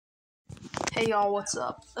Hey y'all, what's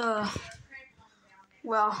up?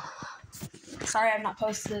 Well, sorry I've not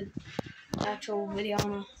posted an actual video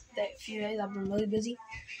in a few days. I've been really busy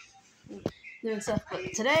doing stuff.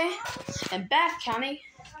 But today, in Bath County,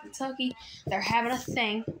 Kentucky, they're having a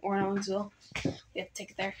thing, or in Owensville. We have to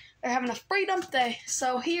take it there. They're having a free dump day.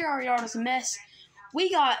 So here our yard is a mess.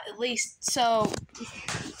 We got at least,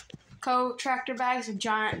 tractor bags are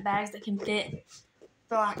giant bags that can fit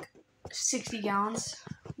for like 60 gallons.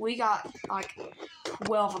 We got like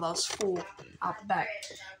 12 of those full out the back.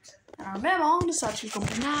 And our memo decided she was going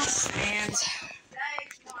to be nice and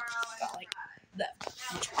got like that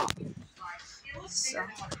much pop. So,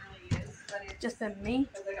 just been me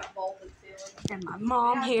and my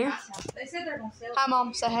mom here. Hi,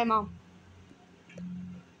 Mom. Say hey, Mom.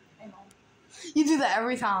 You do that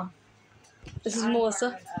every time. This is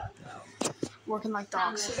Melissa. Working like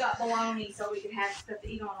dogs. We got bologna so we could have stuff to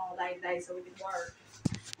eat on all day today so we could work.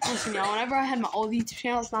 Listen, y'all, whenever I had my old YouTube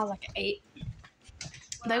channel, when I was like 8,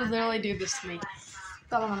 they would literally do this to me.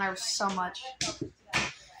 Got on my nerves so much.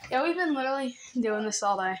 Yeah, we've been literally doing this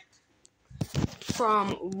all day.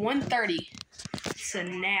 From 1:30 to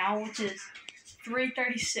now, which is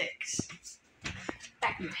 3:36.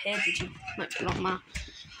 Back in my head, did you? Look, put on my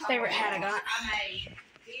favorite hat I got. I made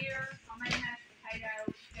beer, homemade mashed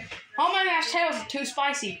potatoes. Homemade mashed potatoes are too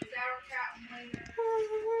spicy.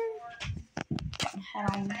 Got my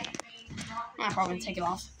hat on. I'm probably gonna take it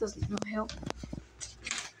off. Doesn't really help.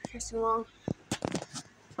 Here's too long.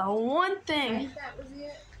 The one thing.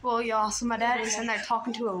 Well, y'all, so my dad is in there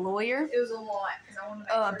talking to a lawyer. It was a lot.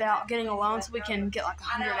 About getting a loan so we can get like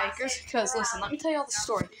 100 acres. Because, listen, let me tell y'all the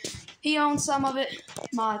story. He owns some of it.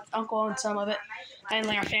 My uncle owns some of it.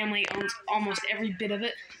 Mainly our family owns almost every bit of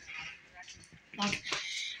it. Like,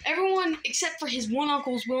 everyone except for his one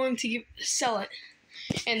uncle is willing to sell it.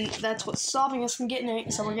 And that's what's stopping us from getting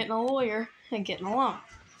it. So we're getting a lawyer and getting a loan.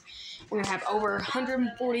 We're going to have over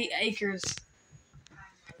 140 acres.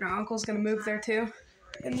 And our uncle's going to move there too.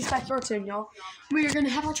 In this backyard soon, y'all. We are going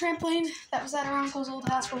to have our trampoline. That was at our uncle's old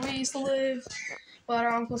house where we used to live. Well, at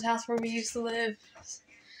our uncle's house where we used to live.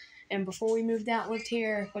 And before we moved out, lived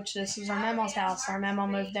here, which this was our mama's house. Our mama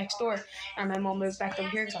moved next door. Our mama moved back over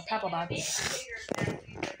here because our papa died.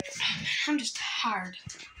 I'm just tired.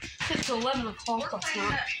 It's 11 o'clock last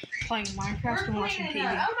night playing Minecraft and watching TV.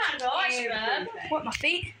 Oh my gosh, What, my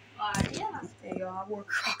feet? Yeah. There you go. I wore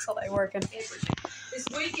Crocs all day working. This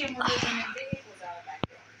weekend we're living in vehicles out of the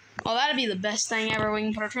backyard. Well, that'd be the best thing ever. We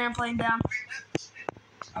can put our trampoline down.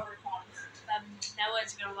 Over no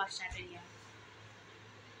one's gonna watch that video.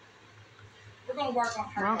 We're gonna work on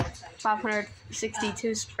her. Well,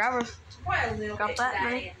 562 subscribers. Got that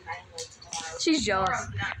many? She's jealous.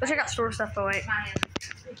 But I got store stuff to wait.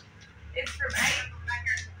 It's from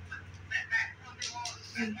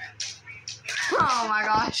 8. Oh my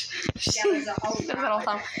gosh. Yeah, there's a whole That whole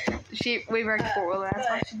time. We wrecked 4-wheeler. That's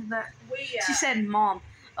why she did that. She said, Mom,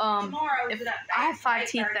 if I have 5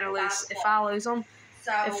 teeth that are loose, if I lose them,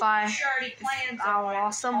 if I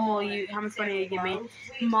lost them, how much money do you give me?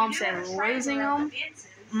 Mom said losing them.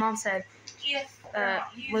 Mom said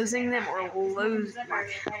losing them or lose.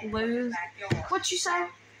 What'd you say?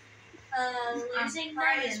 Losing them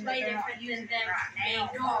is way different than them being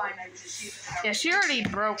gone. Yeah, she already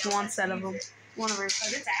broke one set of them. One of her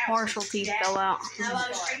partial teeth fell out.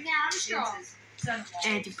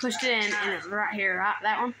 And you pushed it in, and it's right here, right?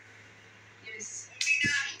 That one?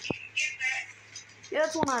 Yeah,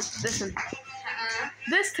 that's one listen.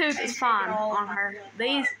 This tooth is fine on her.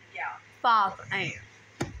 These 5 ain't.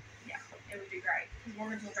 Yeah, it would be great.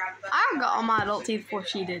 I got all my adult teeth before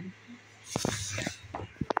she did.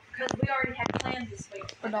 Because we already had plans this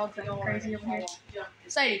week. The dogs are crazy over here.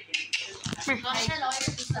 Sadie. Come here.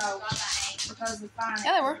 Because we find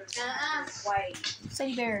Yeah, they were. way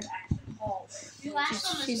Sadie Bear. You last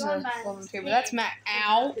on She's the a storm by woman too, but that's Matt.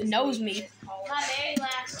 Ow. Knows me. my berry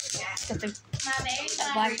last. Got the My berry that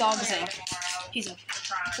last. black dog is a. He's a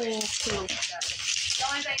full tool. The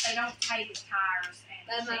only thing they don't take is tires.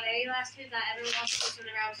 That's my very last tooth I ever lost was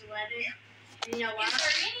whenever I was 11. And you know why?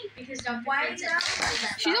 Because Dr. Why Prince is said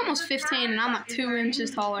that? She's almost 15, and I'm like 2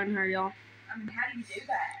 inches taller than her, y'all. I mean, how do you do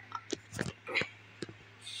that?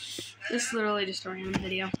 This is literally just a random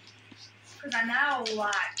video. Because I know,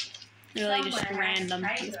 like, Really just random.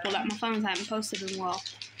 I just pulled out my phone. I haven't posted in a while.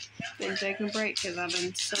 Been taking a break because I've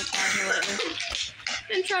been so tired here lately.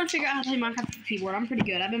 Been trying to figure out how to play Minecraft with the keyboard. I'm pretty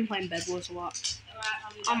good. I've been playing Bed Wars a lot.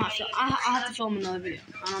 I'll have to film another video.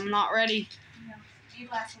 And I'm not ready.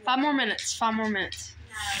 5 more minutes. 5 more minutes.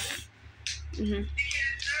 No.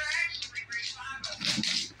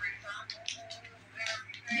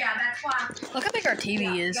 Yeah, that's why. Look how big our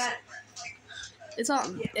TV is. It's not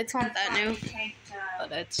that new,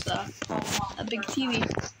 but it's a big TV.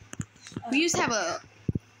 We used to have a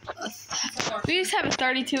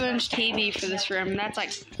 32-inch TV for this room. That's like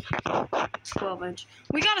 12-inch.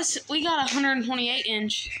 We got a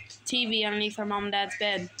 128-inch TV underneath our mom and dad's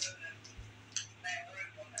bed.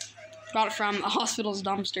 Got it from a hospital's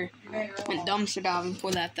dumpster. Went dumpster diving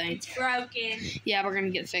for that thing. It's broken. Yeah, we're gonna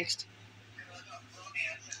get it fixed.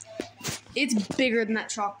 It's bigger than that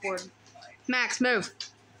chalkboard. Max, move.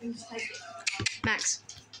 Max,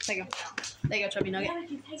 take him. There you go, Chubby Nugget.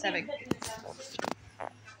 It's that big.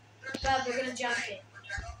 Well, we're gonna jump it.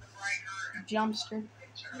 Jumpster.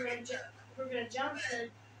 We're gonna jump the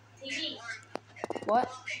TV.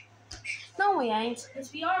 What? No, we ain't.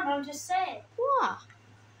 Yes, we are, Mom just said. Why?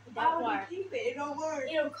 It don't work. It don't work.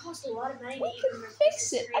 It'll cost a lot of money We to even can replace fix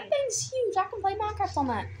the it. That screen. thing's huge. I can play Minecraft on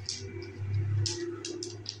that.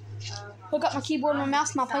 Hook up my keyboard and my mouse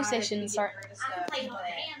and my PlayStation and start. I can play hot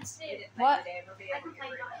hands too. What? I can play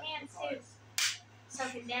hot hands too. So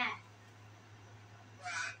can Dad.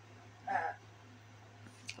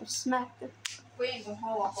 Smack it. We ain't gonna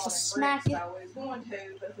haul off all them Smack bricks, it. though. We was going to,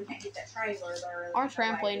 but if we can't get that trailer there. Our there's no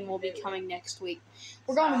way trampoline we will can be do it. coming next week.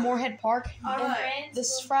 We're going to Moorhead Park Our Alright. friends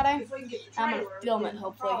this will- Friday. If we can get the I'm gonna trailer, film we it, can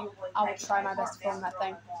hopefully. probably I will take try the my best to tarp film that down,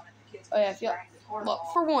 thing. throw it on it, the kids Oh, yeah, can if you- drag the tarp Look,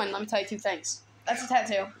 off. for one, let me tell you two things. That's a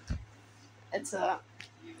tattoo. It's a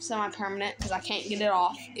semi-permanent because I can't get it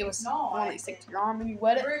off. It was one that sticks to your arm when you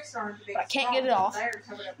wet The it. bricks aren't a big but I can't get it problem. off. They're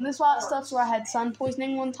covered up And this with white tarp. stuff's where I had sun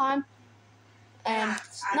poisoning one time. And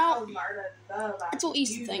I no, told Marta above, it's what we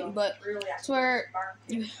used to use think, them, but really, I it's where burn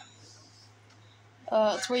you-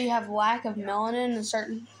 it's where you have lack of melanin in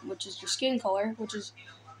certain, which is your skin color, which is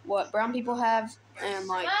what brown people have, and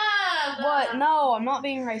like what? No, I'm not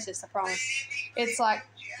being racist. I promise. It's like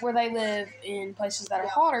where they live in places that are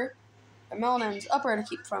hotter. Their melanin's upper to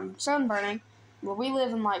keep from sunburning. Where we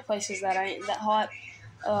live in like places that ain't that hot.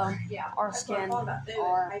 Yeah, Our that's what I skin thought about doing.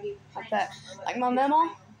 are Maybe like that. Like my memo,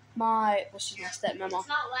 she's my step memo. It's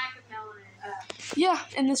not lack of melanin. Yeah,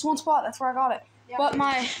 in this one spot, that's where I got it. yeah, But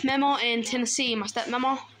my memo in Tennessee, my step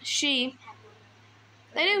memo,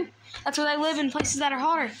 they do. That's where they live in places that are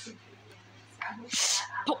hotter.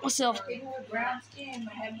 Put myself people with brown skin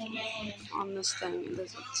that have more melanin. on this thing.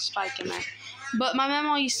 There's a spike in there. But my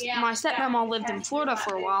Yeah, my step memo lived in Florida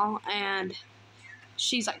for a while, and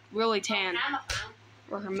she's like really tan. I'm a fan.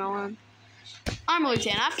 Or her melanin. I'm really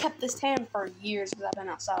tan. I've kept this tan for years because I've been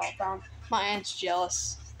outside all the time. My aunt's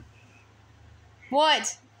jealous.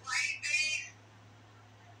 What?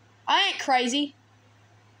 I ain't crazy.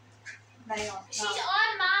 They are. She's No.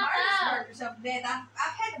 on Marta's my worked herself to death.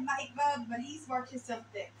 I've had to make Bub, but he's worked himself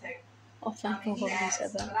to death too. Oh, thank you he for you has,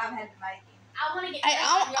 said that. but I've had to make him. I want to get. Hey,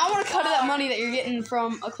 I want to cut of that money that you're getting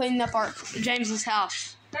from cleaning up our James's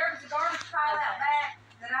house. There was a garbage pile out back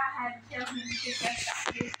that I had to tell him to pick up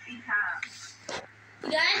about 50 times.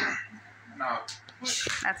 You done? No.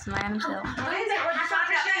 That's the man himself. What is it? What's the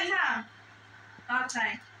time? Not a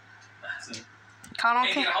thing. Connell,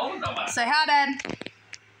 Can't get a hold of nobody. say hi, Dad.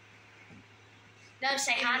 No,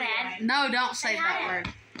 say hi, Dad. No, don't say that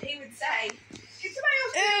word. He would say, "Get somebody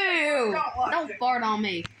else to do it." Ew! Don't watch Don't it. fart on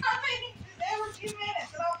me. I mean, just every few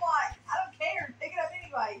minutes, and I'm like, I don't care. Pick it up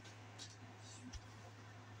anyway.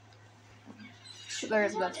 There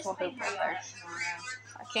is vegetable hoop right there.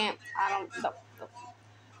 I can't. I don't. No.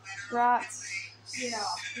 Right. Yeah,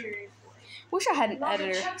 seriously. Wish I had an Mom,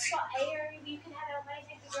 editor. Chuck's got air. You can have everybody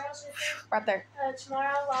take the girls with her Right there.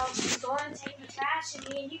 tomorrow while she's going and taking the trash, and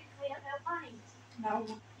me and you can clean up no funny.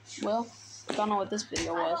 No. Well, I don't know what this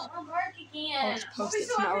video I was. don't want to work I'll again. just We'll post be it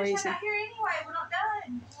so for no efficient reason. out here anyway. We're not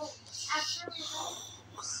done. Well, after we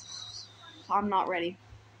go. I'm not ready.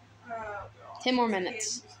 Oh, God. 10 more Kids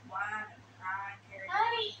minutes. just whine and cry and carry on.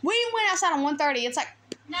 Honey, We went outside on 1:30. It's like,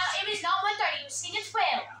 no, it was not 1:30. It was sing at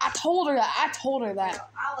 12. I told her that. I told her that. Well,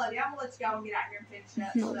 I love you. I'm gonna let y'all get out here and finish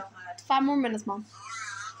up. No. So don't mind. 5 more minutes, Mom.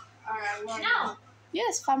 All right, love No,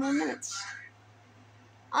 Yes, 5 more minutes.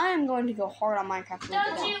 I am going to go hard on Minecraft when we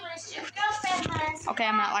don't get do done. it. It's just girlfriend. Okay,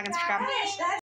 I'm not liking subscribing. you.